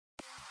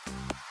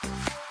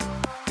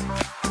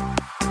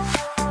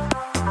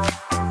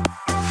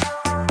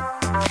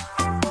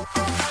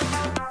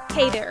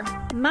Hey there,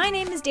 my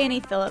name is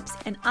Danny Phillips,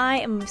 and I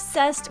am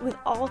obsessed with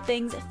all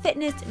things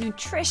fitness,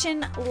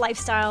 nutrition,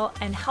 lifestyle,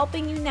 and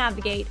helping you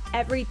navigate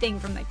everything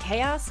from the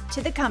chaos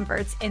to the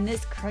comforts in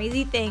this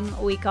crazy thing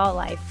we call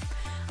life.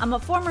 I'm a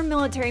former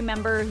military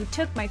member who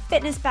took my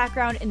fitness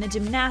background in the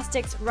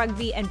gymnastics,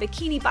 rugby, and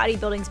bikini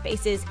bodybuilding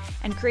spaces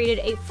and created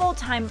a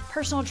full-time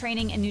personal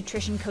training and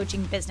nutrition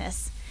coaching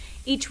business.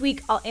 Each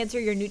week, I'll answer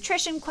your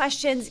nutrition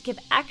questions, give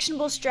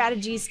actionable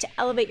strategies to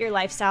elevate your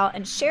lifestyle,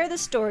 and share the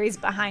stories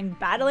behind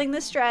battling the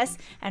stress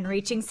and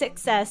reaching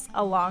success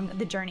along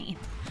the journey.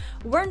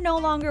 We're no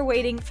longer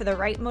waiting for the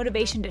right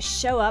motivation to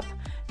show up,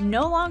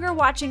 no longer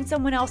watching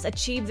someone else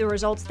achieve the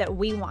results that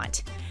we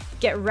want.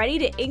 Get ready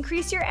to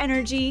increase your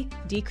energy,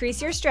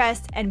 decrease your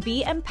stress, and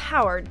be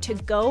empowered to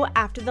go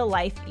after the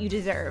life you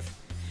deserve.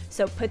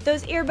 So put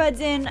those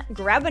earbuds in,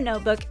 grab a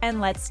notebook, and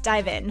let's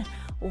dive in.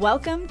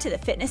 Welcome to the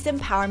Fitness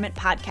Empowerment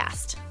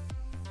Podcast.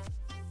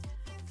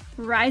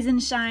 Rise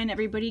and shine,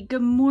 everybody.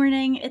 Good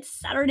morning. It's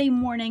Saturday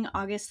morning,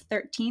 August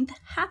 13th.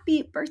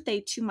 Happy birthday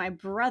to my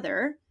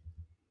brother.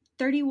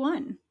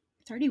 31.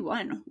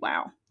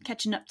 Wow.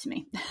 Catching up to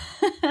me.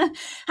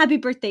 Happy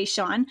birthday,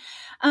 Sean.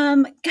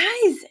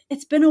 Guys,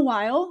 it's been a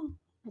while.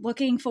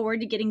 Looking forward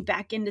to getting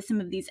back into some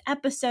of these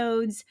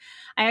episodes.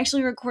 I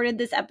actually recorded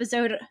this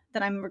episode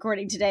that I'm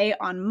recording today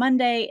on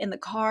Monday in the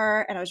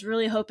car, and I was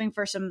really hoping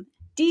for some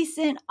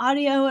decent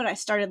audio, and I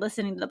started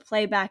listening to the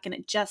playback, and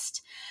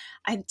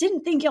I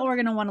didn't think y'all were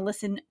going to want to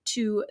listen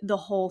to the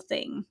whole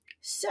thing.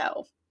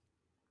 So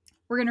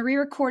we're going to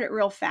re-record it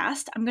real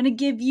fast. I'm going to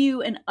give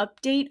you an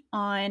update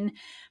on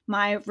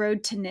my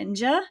road to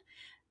Ninja,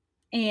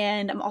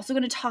 and I'm also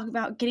going to talk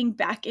about getting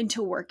back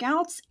into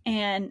workouts.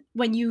 And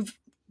when you're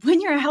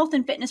a health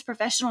and fitness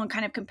professional and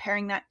kind of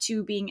comparing that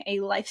to being a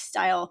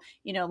lifestyle,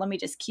 let me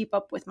just keep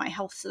up with my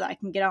health so that I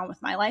can get on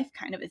with my life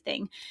kind of a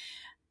thing.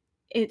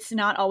 It's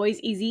not always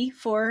easy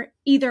for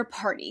either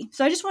party.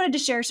 So I just wanted to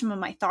share some of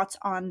my thoughts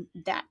on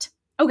that.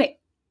 Okay,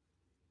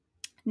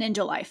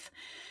 Ninja life.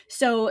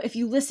 So if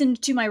you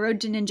listened to my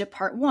Road to Ninja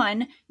Part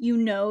 1, you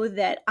know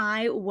that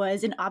I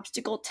was an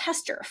obstacle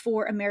tester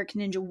for American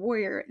Ninja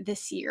Warrior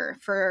this year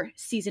for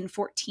season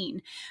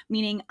 14,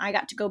 meaning I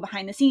got to go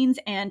behind the scenes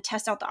and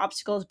test out the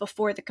obstacles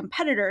before the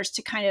competitors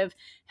to kind of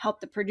help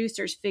the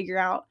producers figure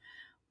out,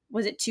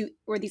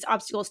 were these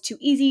obstacles too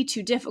easy,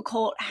 too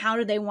difficult? How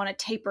do they want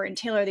to taper and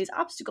tailor these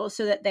obstacles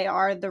so that they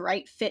are the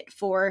right fit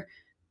for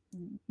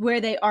where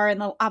they are in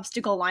the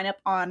obstacle lineup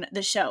on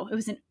the show? It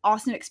was an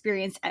awesome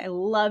experience. I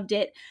loved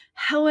it.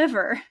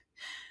 However,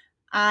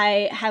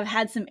 I have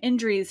had some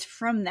injuries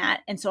from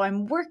that, and so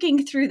I'm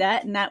working through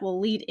that, and that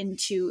will lead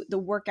into the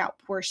workout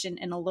portion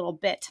in a little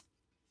bit.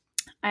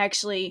 I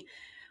actually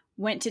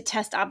went to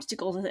test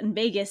obstacles in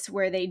Vegas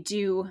where they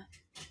do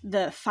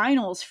the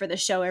finals for the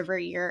show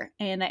every year,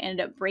 and I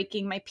ended up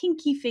breaking my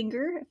pinky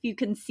finger. If you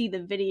can see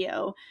the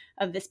video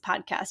of this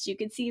podcast, you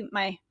can see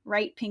my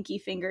right pinky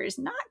finger is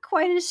not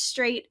quite as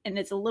straight, and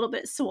it's a little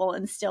bit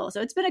swollen still.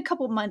 So it's been a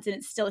couple months and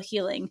it's still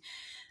healing.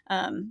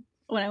 When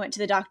I went to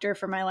the doctor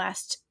for my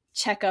last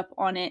checkup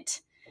on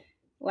it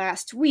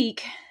last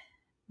week,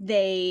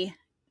 they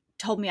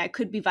told me I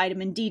could be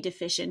vitamin D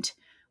deficient,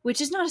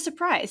 which is not a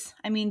surprise.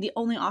 I mean, the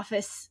only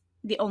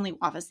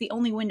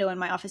window in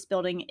my office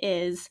building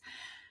is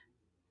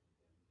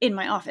in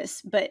my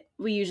office, but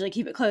we usually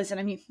keep it closed. And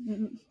I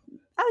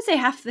would say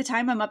half the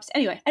time I'm up.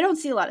 Anyway, I don't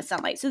see a lot of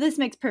sunlight, so this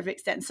makes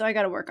perfect sense. So I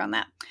got to work on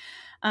that.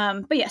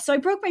 But yeah, so I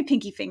broke my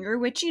pinky finger,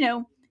 which,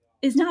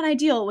 is not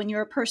ideal when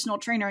you're a personal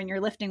trainer and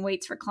you're lifting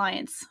weights for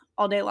clients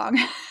all day long.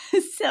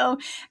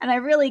 And I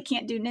really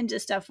can't do ninja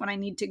stuff when I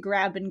need to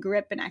grab and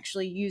grip and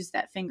actually use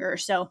that finger.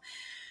 So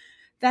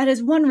that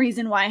is one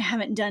reason why I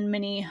haven't done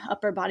many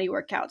upper body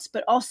workouts.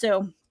 But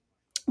also,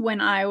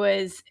 when I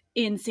was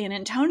in San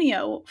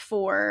Antonio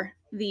for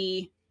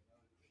the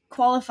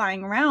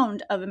qualifying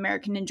round of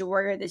American Ninja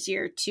Warrior this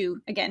year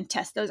to, again,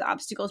 test those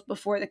obstacles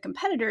before the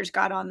competitors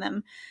got on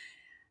them,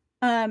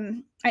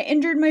 I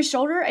injured my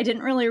shoulder. I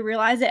didn't really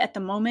realize it at the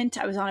moment.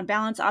 I was on a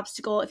balance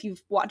obstacle. If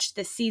you've watched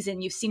this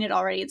season, you've seen it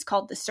already. It's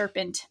called the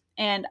Serpent.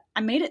 And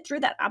I made it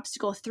through that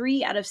obstacle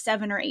 3 out of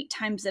 7 or 8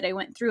 times that I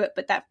went through it.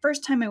 But that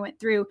first time I went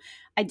through,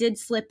 I did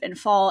slip and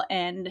fall,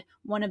 and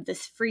one of the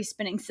free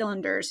spinning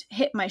cylinders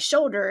hit my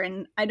shoulder,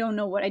 and I don't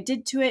know what I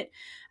did to it.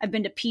 I've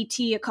been to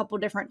PT a couple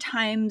different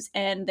times,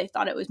 and they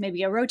thought it was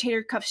maybe a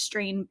rotator cuff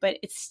strain, but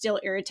it's still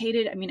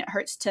irritated. I mean, it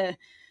hurts to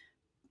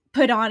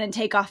put on and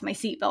take off my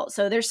seatbelt.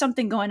 So there's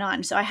something going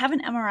on. So I have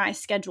an MRI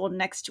scheduled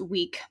next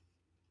week.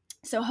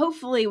 So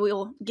hopefully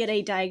we'll get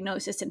a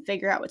diagnosis and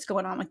figure out what's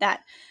going on with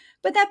that.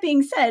 But that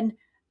being said,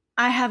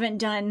 I haven't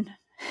done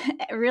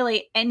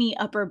really any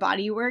upper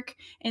body work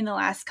in the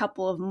last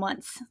couple of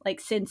months, like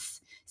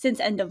since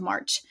end of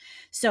March.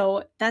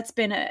 So that's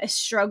been a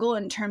struggle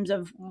in terms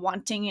of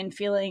wanting and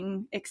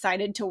feeling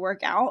excited to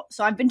work out.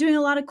 So I've been doing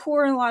a lot of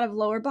core and a lot of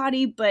lower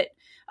body, but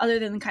other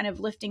than kind of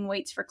lifting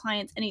weights for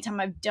clients,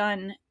 anytime I've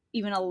done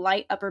even a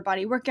light upper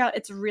body workout,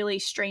 it's really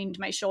strained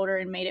my shoulder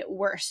and made it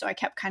worse. So I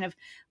kept kind of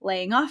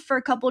laying off for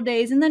a couple of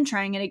days and then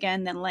trying it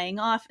again, then laying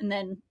off, and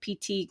then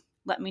PT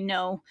let me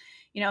know,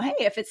 hey,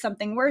 if it's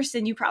something worse,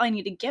 then you probably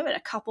need to give it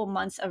a couple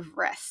months of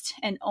rest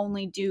and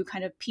only do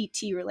kind of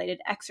PT related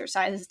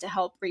exercises to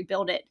help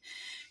rebuild it.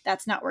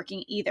 That's not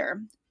working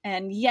either.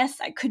 And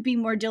yes, I could be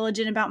more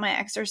diligent about my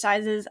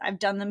exercises. I've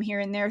done them here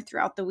and there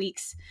throughout the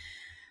weeks,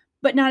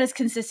 but not as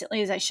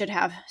consistently as I should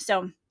have.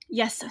 So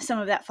yes, some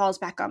of that falls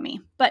back on me,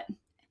 but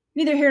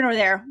neither here nor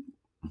there.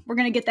 We're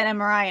going to get that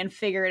MRI and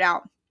figure it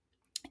out.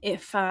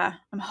 If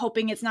I'm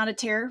hoping it's not a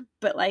tear,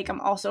 but like I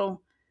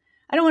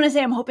don't want to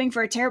say I'm hoping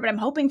for a tear, but I'm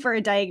hoping for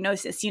a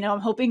diagnosis. I'm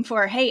hoping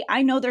for, hey,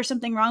 I know there's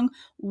something wrong.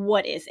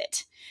 What is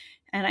it?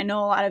 And I know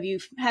a lot of you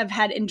have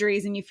had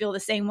injuries and you feel the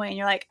same way and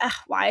you're like,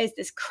 why is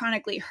this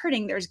chronically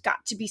hurting? There's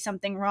got to be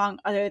something wrong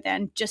other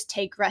than just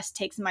take rest,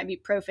 take some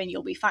ibuprofen,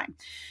 you'll be fine.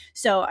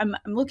 So I'm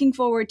looking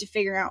forward to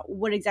figuring out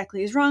what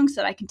exactly is wrong so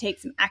that I can take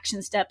some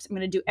action steps. I'm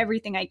going to do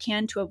everything I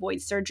can to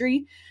avoid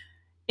surgery.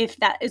 If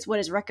that is what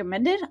is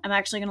recommended, I'm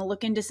actually going to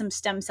look into some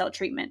stem cell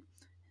treatment.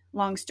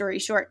 Long story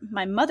short,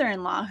 my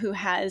mother-in-law, who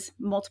has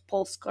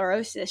multiple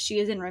sclerosis, she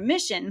is in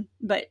remission,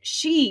 but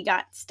she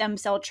got stem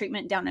cell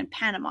treatment down in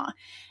Panama.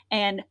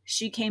 And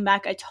she came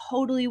back a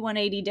totally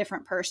 180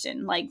 different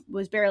person, like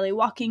was barely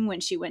walking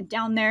when she went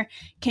down there,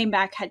 came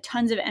back, had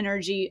tons of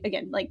energy,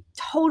 again, like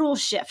total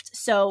shift.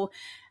 So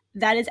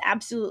that is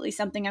absolutely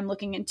something I'm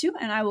looking into,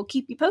 and I will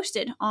keep you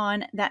posted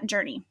on that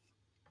journey.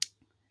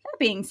 That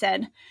being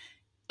said,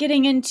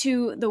 getting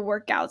into the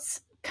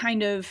workouts,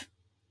 kind of,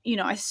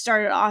 I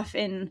started off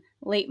in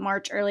late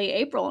March, early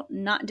April,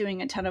 not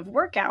doing a ton of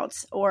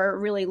workouts or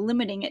really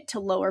limiting it to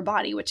lower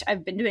body, which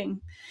I've been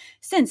doing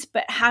since.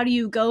 But how do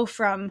you go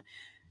from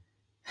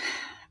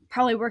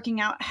probably working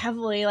out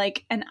heavily,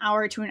 like an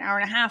hour to an hour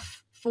and a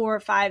half, 4,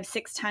 5,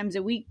 6 times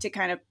a week to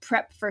kind of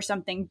prep for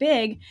something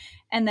big,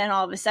 and then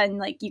all of a sudden,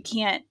 like, you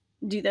can't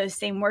do those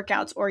same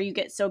workouts, or you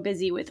get so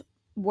busy with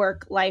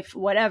work, life,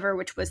 whatever,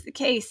 which was the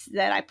case,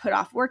 that I put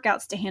off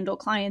workouts to handle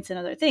clients and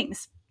other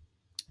things.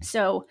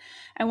 So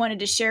I wanted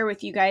to share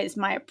with you guys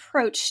my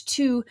approach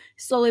to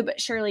slowly but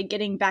surely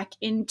getting back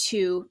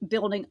into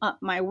building up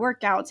my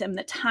workouts and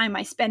the time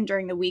I spend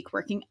during the week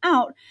working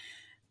out,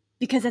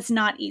 because it's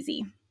not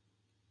easy.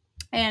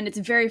 And it's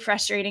very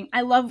frustrating.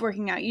 I love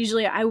working out.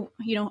 Usually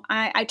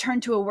I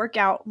turn to a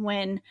workout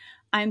when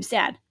I'm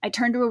sad. I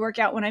turn to a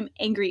workout when I'm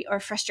angry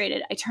or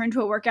frustrated. I turn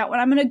to a workout when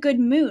I'm in a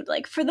good mood.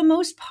 Like, for the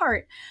most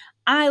part,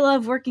 I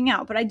love working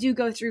out, but I do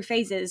go through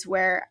phases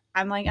where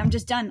I'm like, I'm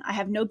just done. I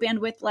have no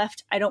bandwidth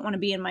left. I don't want to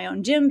be in my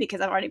own gym because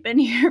I've already been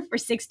here for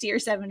 60 or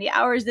 70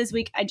 hours this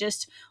week. I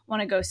just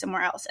want to go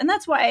somewhere else. And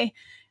that's why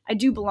I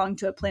do belong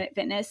to a Planet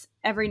Fitness.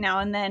 Every now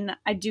and then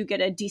I do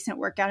get a decent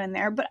workout in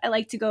there, but I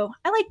like the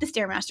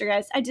Stairmaster,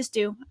 guys. I just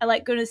do. I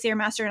like going to the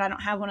Stairmaster, and I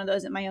don't have one of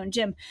those at my own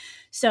gym.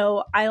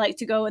 So I like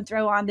to go and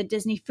throw on the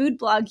Disney Food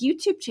Blog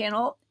YouTube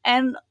channel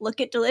and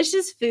look at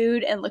delicious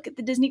food and look at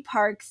the Disney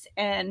parks,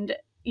 and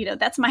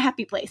that's my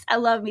happy place. I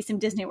love me some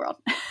Disney World.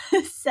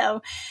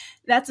 So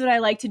that's what I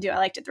like to do. I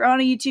like to throw on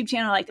a YouTube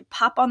channel. I like to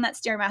pop on that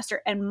Stairmaster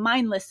and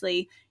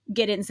mindlessly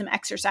get in some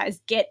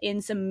exercise, get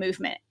in some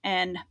movement.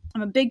 And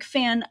I'm a big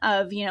fan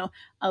of,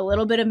 a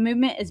little bit of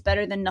movement is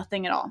better than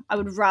nothing at all. I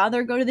would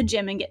rather go to the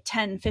gym and get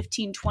 10,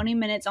 15, 20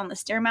 minutes on the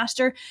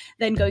Stairmaster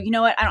than go, you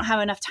know what, I don't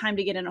have enough time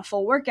to get in a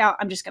full workout.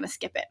 I'm just going to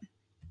skip it.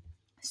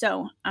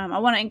 So I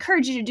want to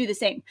encourage you to do the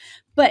same.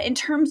 But in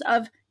terms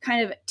of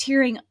kind of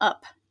tearing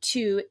up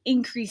to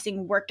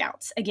increasing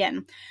workouts,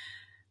 again,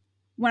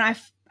 when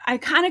I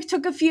kind of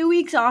took a few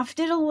weeks off,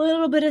 did a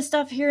little bit of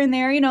stuff here and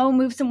there,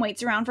 moved some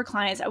weights around for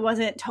clients. I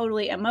wasn't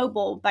totally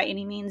immobile by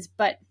any means,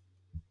 but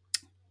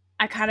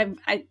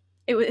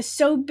it was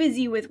so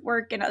busy with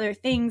work and other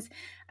things,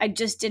 I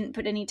just didn't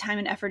put any time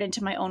and effort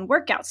into my own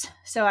workouts.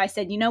 So I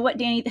said, you know what,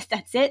 Danny,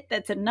 that's it.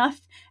 That's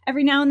enough.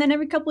 Every now and then,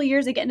 every couple of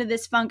years, I get into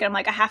this funk, and I'm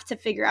like, I have to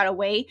figure out a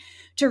way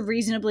to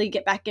reasonably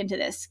get back into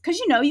this. Because,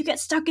 you get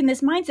stuck in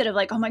this mindset of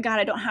like, oh my God,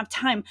 I don't have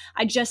time.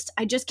 I just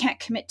can't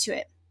commit to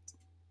it.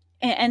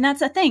 And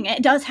that's a thing.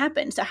 It does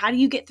happen. So how do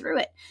you get through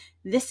it?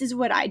 This is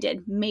what I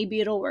did. Maybe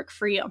it'll work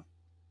for you.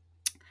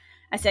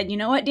 I said, you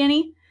know what,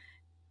 Danny?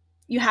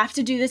 You have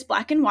to do this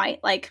black and white.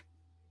 Like,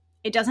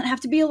 it doesn't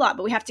have to be a lot,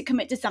 but we have to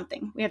commit to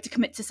something. We have to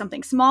commit to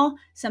something small,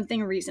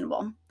 something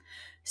reasonable.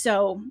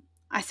 So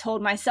I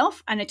told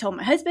myself, and I told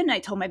my husband, and I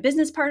told my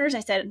business partners, I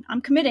said, I'm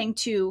committing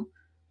to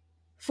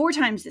 4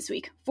 times this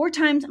week. 4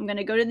 times I'm going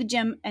to go to the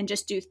gym and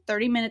just do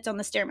 30 minutes on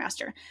the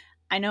Stairmaster.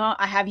 I know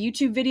I have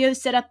YouTube videos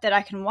set up that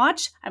I can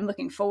watch. I'm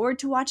looking forward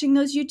to watching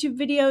those YouTube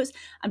videos.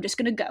 I'm just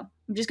going to go.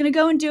 I'm just going to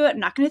go and do it. I'm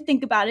not going to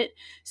think about it.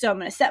 So I'm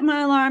going to set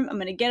my alarm. I'm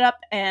going to get up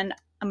and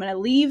I'm going to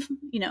leave,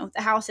 the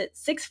house at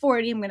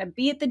 6:40. I'm going to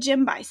be at the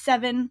gym by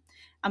 7.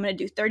 I'm going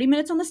to do 30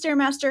 minutes on the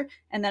Stairmaster,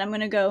 and then I'm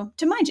going to go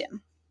to my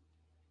gym.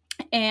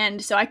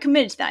 And so I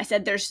committed to that. I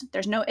said, there's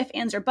no ifs,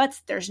 ands, or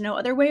buts. There's no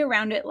other way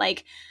around it.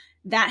 Like,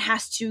 that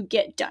has to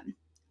get done.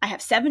 I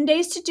have 7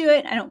 days to do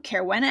it. I don't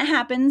care when it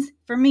happens.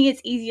 For me,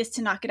 it's easiest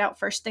to knock it out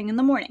first thing in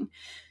the morning.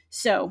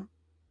 So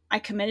I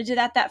committed to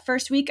that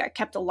first week. I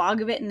kept a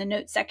log of it in the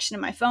notes section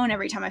of my phone.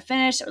 Every time I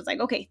finished, I was like,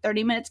 okay,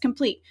 30 minutes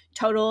complete,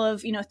 total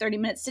of, 30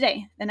 minutes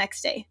today, the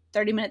next day,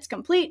 30 minutes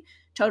complete,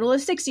 total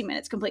of 60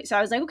 minutes complete. So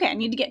I was like, okay, I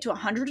need to get to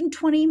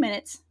 120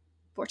 minutes,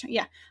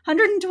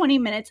 120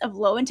 minutes of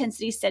low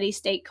intensity, steady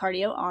state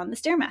cardio on the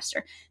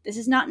Stairmaster. This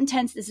is not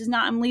intense. This is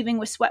not, I'm leaving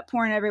with sweat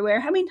pouring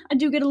everywhere. I mean, I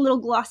do get a little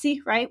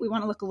glossy, right? We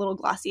want to look a little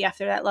glossy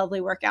after that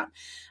lovely workout.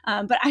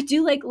 But I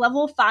do like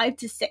level 5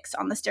 to 6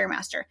 on the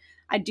Stairmaster.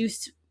 I do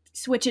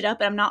switch it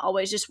up, and I'm not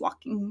always just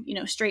walking,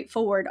 straight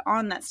forward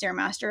on that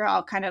Stairmaster.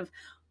 I'll kind of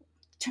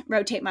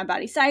rotate my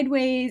body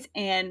sideways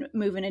and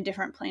move in a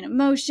different plane of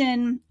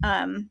motion.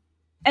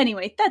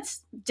 Anyway,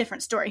 that's a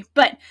different story,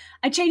 but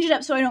I change it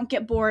up so I don't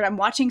get bored. I'm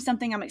watching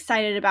something I'm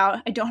excited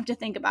about. I don't have to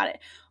think about it.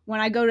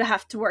 When I go to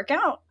have to work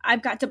out,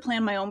 I've got to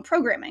plan my own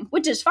programming,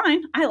 which is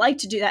fine. I like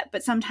to do that,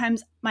 but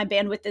sometimes my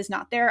bandwidth is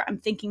not there. I'm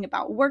thinking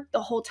about work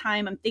the whole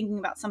time. I'm thinking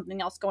about something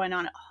else going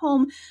on at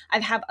home. I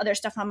have other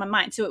stuff on my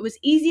mind. So it was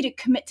easy to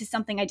commit to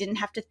something I didn't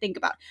have to think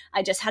about.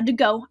 I just had to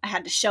go. I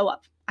had to show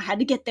up. I had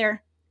to get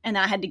there, and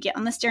then I had to get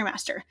on the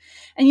Stairmaster.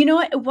 And you know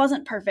what? It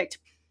wasn't perfect.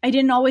 I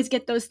didn't always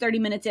get those 30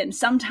 minutes in.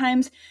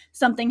 Sometimes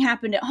something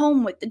happened at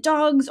home with the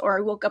dogs, or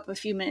I woke up a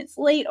few minutes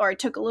late, or I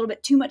took a little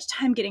bit too much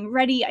time getting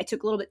ready. I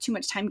took a little bit too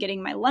much time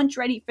getting my lunch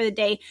ready for the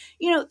day.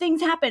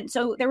 Things happen.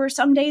 So there were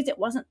some days it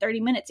wasn't 30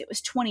 minutes. It was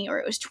 20 or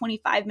it was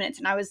 25 minutes.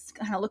 And I was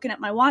kind of looking at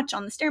my watch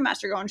on the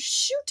Stairmaster going,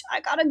 shoot,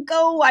 I gotta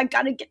go. I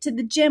gotta get to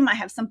the gym. I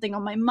have something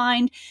on my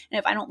mind. And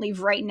if I don't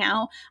leave right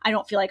now, I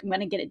don't feel like I'm going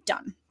to get it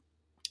done.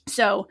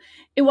 So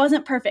it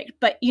wasn't perfect,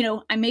 but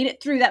I made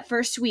it through that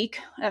first week,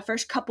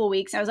 first couple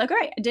weeks. I was like, all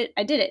right, I did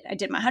it. I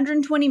did my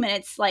 120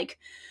 minutes. Like,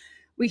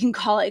 we can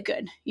call it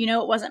good.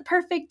 It wasn't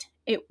perfect.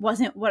 It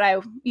wasn't what I,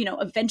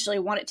 eventually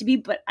want it to be,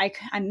 but I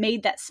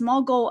made that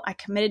small goal. I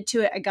committed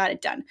to it. I got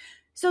it done.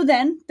 So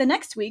then the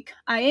next week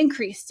I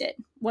increased it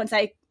once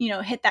I,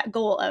 hit that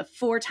goal of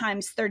 4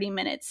 times 30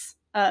 minutes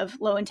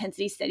of low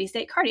intensity, steady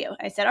state cardio.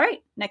 I said, all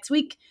right, next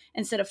week,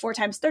 instead of 4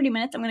 times 30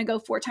 minutes, I'm going to go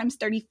 4 times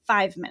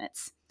 35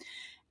 minutes.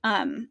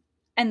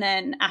 And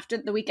then after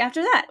the week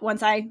after that,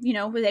 once I,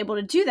 was able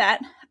to do that,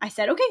 I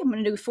said, okay, I'm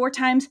going to do 4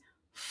 times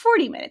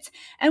 40 minutes.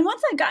 And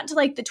once I got to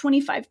like the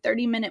 25,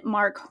 30 minute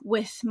mark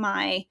with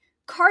my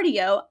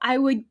cardio, I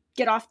would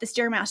get off the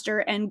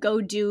Stairmaster and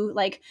go do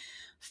like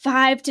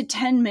 5 to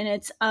 10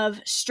 minutes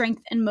of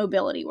strength and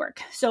mobility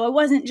work. So I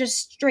wasn't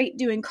just straight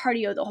doing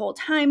cardio the whole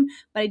time,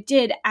 but I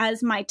did,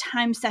 as my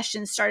time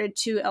sessions started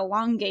to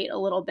elongate a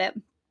little bit,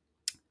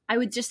 I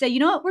would just say, you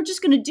know what, we're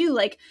just going to do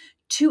like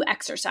 2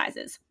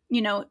 exercises,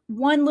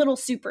 one little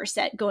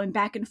superset going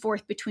back and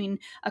forth between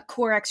a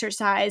core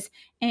exercise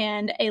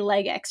and a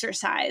leg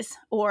exercise,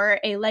 or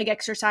a leg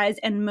exercise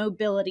and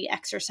mobility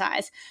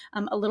exercise,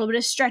 a little bit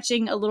of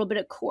stretching, a little bit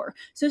of core.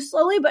 So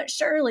slowly but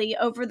surely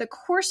over the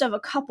course of a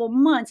couple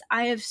months,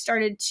 I have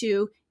started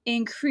to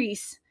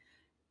increase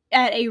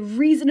at a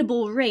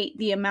reasonable rate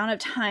the amount of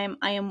time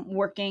I am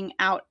working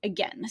out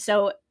again.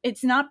 So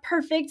it's not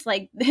perfect.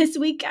 Like this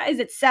week, guys,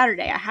 it's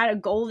Saturday. I had a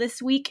goal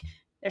this week.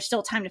 There's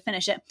still time to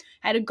finish it.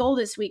 I had a goal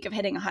this week of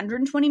hitting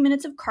 120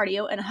 minutes of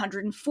cardio and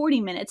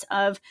 140 minutes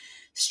of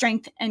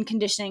strength and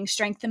conditioning,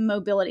 strength and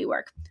mobility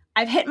work.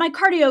 I've hit my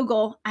cardio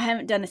goal. I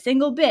haven't done a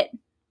single bit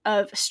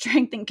of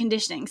strength and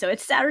conditioning. So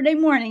it's Saturday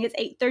morning. It's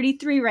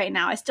 8:33 right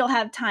now. I still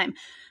have time.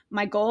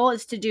 My goal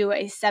is to do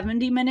a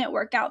 70-minute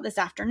workout this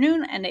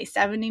afternoon and a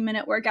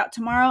 70-minute workout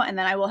tomorrow, and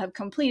then I will have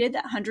completed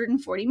that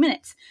 140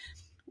 minutes.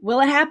 Will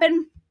it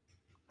happen?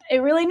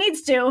 It really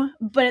needs to,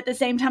 but at the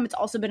same time, it's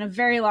also been a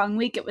very long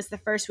week. It was the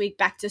first week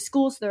back to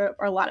school, so there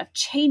are a lot of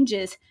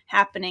changes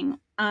happening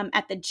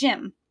at the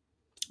gym.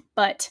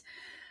 But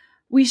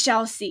we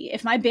shall see.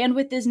 If my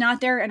bandwidth is not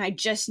there and I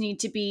just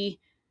need to be,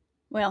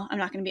 well, I'm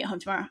not going to be at home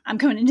tomorrow. I'm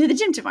coming into the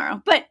gym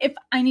tomorrow. But if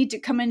I need to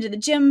come into the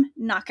gym,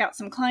 knock out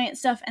some client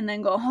stuff, and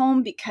then go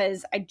home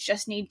because I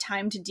just need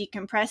time to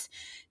decompress,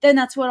 then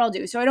that's what I'll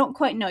do. So I don't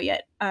quite know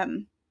yet.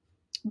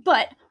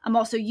 But I'm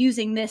also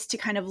using this to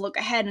kind of look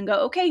ahead and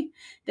go, okay,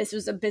 this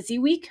was a busy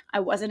week. I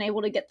wasn't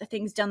able to get the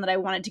things done that I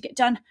wanted to get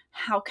done.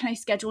 How can I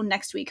schedule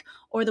next week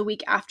or the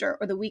week after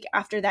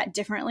that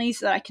differently,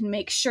 so that I can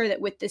make sure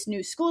that with this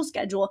new school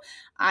schedule,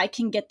 I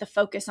can get the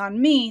focus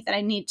on me that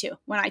I need to.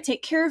 When I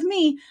take care of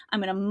me,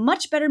 I'm in a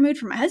much better mood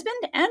for my husband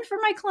and for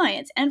my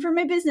clients and for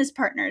my business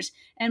partners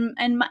and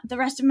the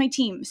rest of my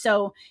team.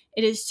 So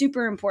it is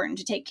super important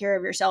to take care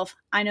of yourself.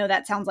 I know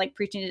that sounds like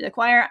preaching to the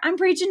choir. I'm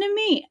preaching to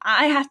me.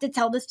 I have to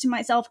tell this to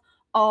myself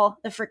all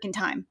the freaking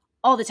time,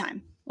 all the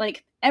time,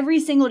 like every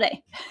single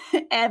day,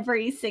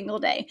 every single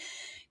day.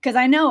 Because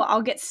I know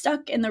I'll get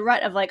stuck in the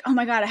rut of like, oh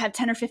my God, I have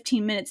 10 or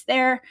 15 minutes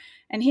there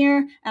and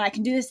here, and I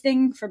can do this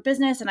thing for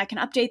business, and I can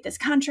update this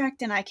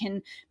contract, and I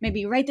can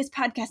maybe write this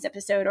podcast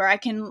episode, or I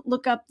can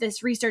look up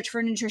this research for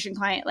a nutrition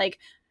client. Like,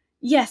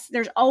 yes,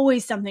 there's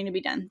always something to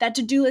be done. That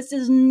to-do list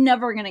is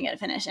never going to get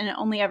finished, and it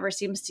only ever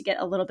seems to get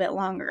a little bit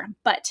longer.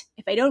 But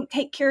if I don't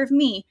take care of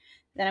me,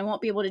 then I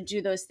won't be able to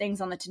do those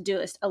things on the to-do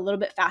list a little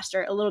bit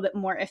faster, a little bit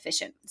more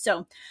efficient.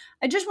 So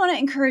I just want to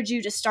encourage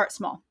you to start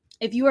small.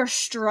 If you are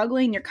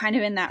struggling, you're kind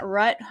of in that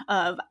rut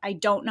of, I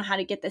don't know how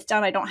to get this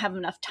done, I don't have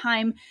enough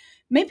time.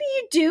 Maybe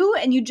you do,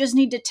 and you just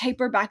need to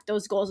taper back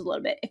those goals a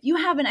little bit. If you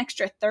have an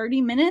extra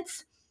 30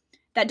 minutes,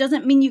 that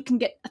doesn't mean you can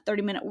get a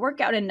 30-minute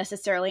workout in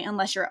necessarily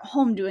unless you're at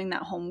home doing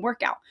that home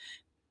workout.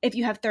 If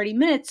you have 30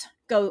 minutes,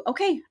 go,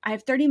 okay, I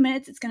have 30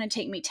 minutes. It's going to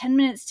take me 10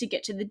 minutes to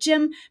get to the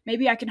gym.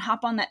 Maybe I can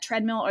hop on that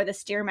treadmill or the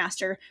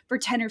Stairmaster for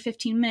 10 or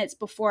 15 minutes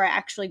before I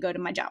actually go to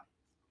my job.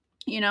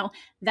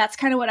 That's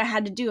kind of what I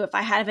had to do. If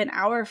I have an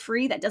hour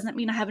free, that doesn't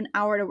mean I have an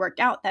hour to work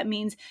out. That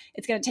means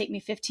it's going to take me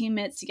 15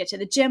 minutes to get to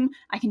the gym.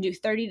 I can do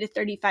 30 to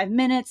 35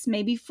 minutes,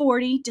 maybe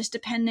 40, just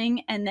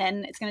depending. And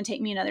then it's going to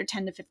take me another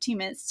 10 to 15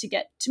 minutes to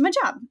get to my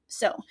job.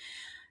 So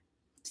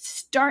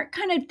start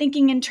kind of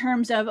thinking in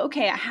terms of,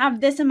 okay, I have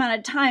this amount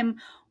of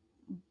time,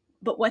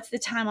 but what's the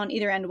time on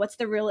either end? What's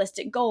the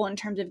realistic goal in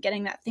terms of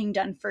getting that thing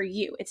done for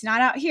you? It's not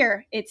out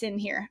here, it's in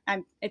here.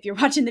 If you're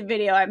watching the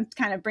video, I'm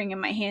kind of bringing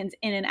my hands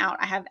in and out.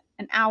 I have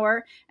an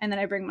hour and then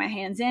I bring my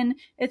hands in.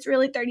 It's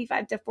really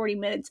 35 to 40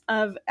 minutes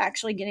of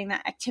actually getting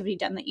that activity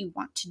done that you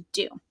want to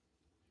do.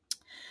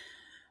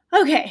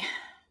 Okay,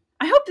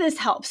 I hope this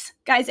helps.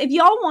 Guys, if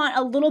y'all want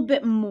a little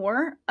bit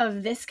more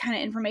of this kind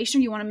of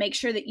information, you want to make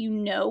sure that you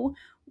know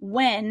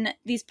when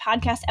these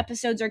podcast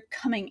episodes are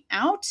coming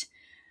out,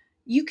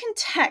 you can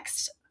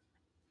text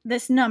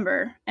this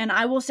number and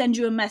I will send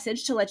you a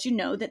message to let you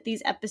know that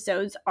these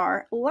episodes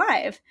are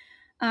live.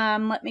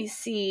 Let me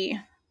see.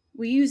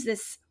 We use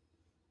this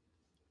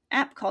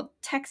app called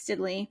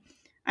Textedly.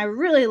 I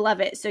really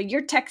love it. So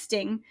you're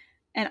texting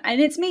and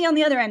it's me on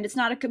the other end. It's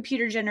not a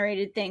computer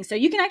generated thing. So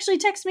you can actually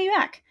text me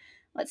back.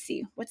 Let's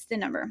see. What's the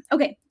number?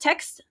 Okay.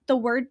 Text the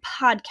word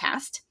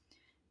podcast,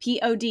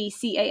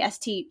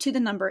 PODCAST, to the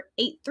number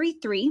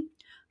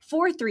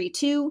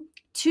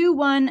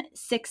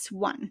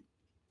 833-432-2161.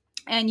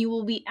 And you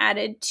will be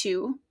added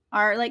to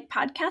our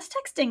podcast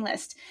texting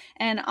list.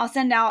 And I'll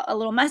send out a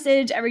little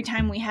message every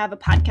time we have a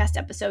podcast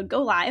episode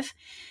go live.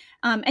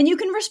 And you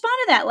can respond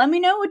to that. Let me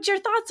know what your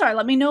thoughts are.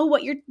 Let me know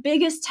what your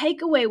biggest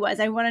takeaway was.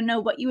 I want to know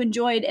what you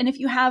enjoyed. And if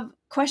you have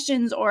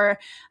questions or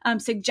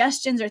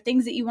suggestions or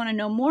things that you want to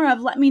know more of,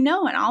 let me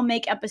know and I'll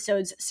make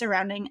episodes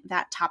surrounding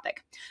that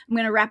topic. I'm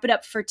going to wrap it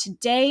up for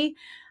today.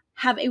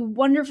 Have a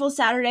wonderful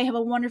Saturday. Have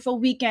a wonderful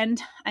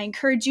weekend. I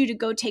encourage you to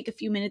go take a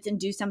few minutes and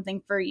do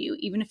something for you.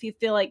 Even if you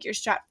feel like you're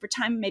strapped for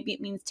time, maybe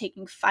it means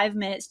taking 5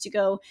 minutes to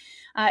go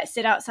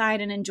sit outside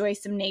and enjoy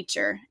some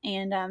nature.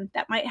 And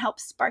that might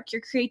help spark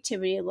your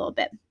creativity a little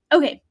bit.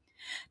 Okay,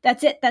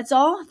 that's it. That's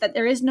all. That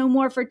there is no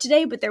more for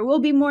today, but there will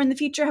be more in the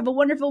future. Have a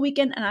wonderful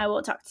weekend, and I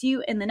will talk to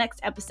you in the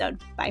next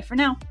episode. Bye for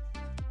now.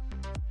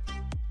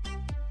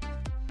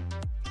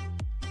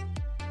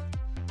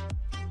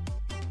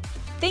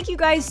 Thank you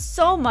guys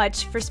so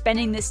much for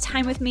spending this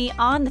time with me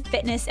on the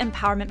Fitness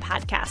Empowerment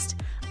Podcast.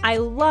 I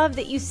love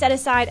that you set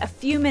aside a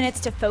few minutes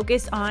to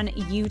focus on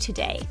you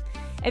today.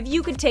 If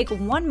you could take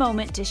one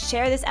moment to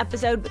share this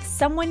episode with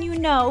someone you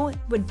know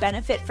would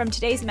benefit from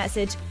today's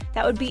message,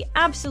 that would be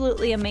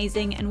absolutely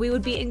amazing and we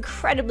would be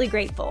incredibly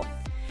grateful.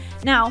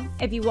 Now,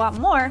 if you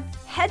want more,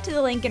 head to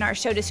the link in our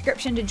show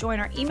description to join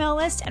our email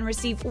list and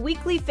receive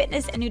weekly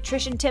fitness and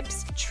nutrition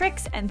tips,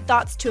 tricks, and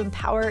thoughts to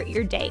empower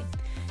your day.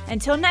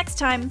 Until next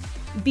time,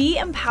 be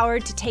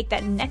empowered to take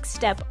that next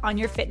step on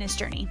your fitness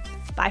journey.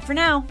 Bye for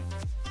now.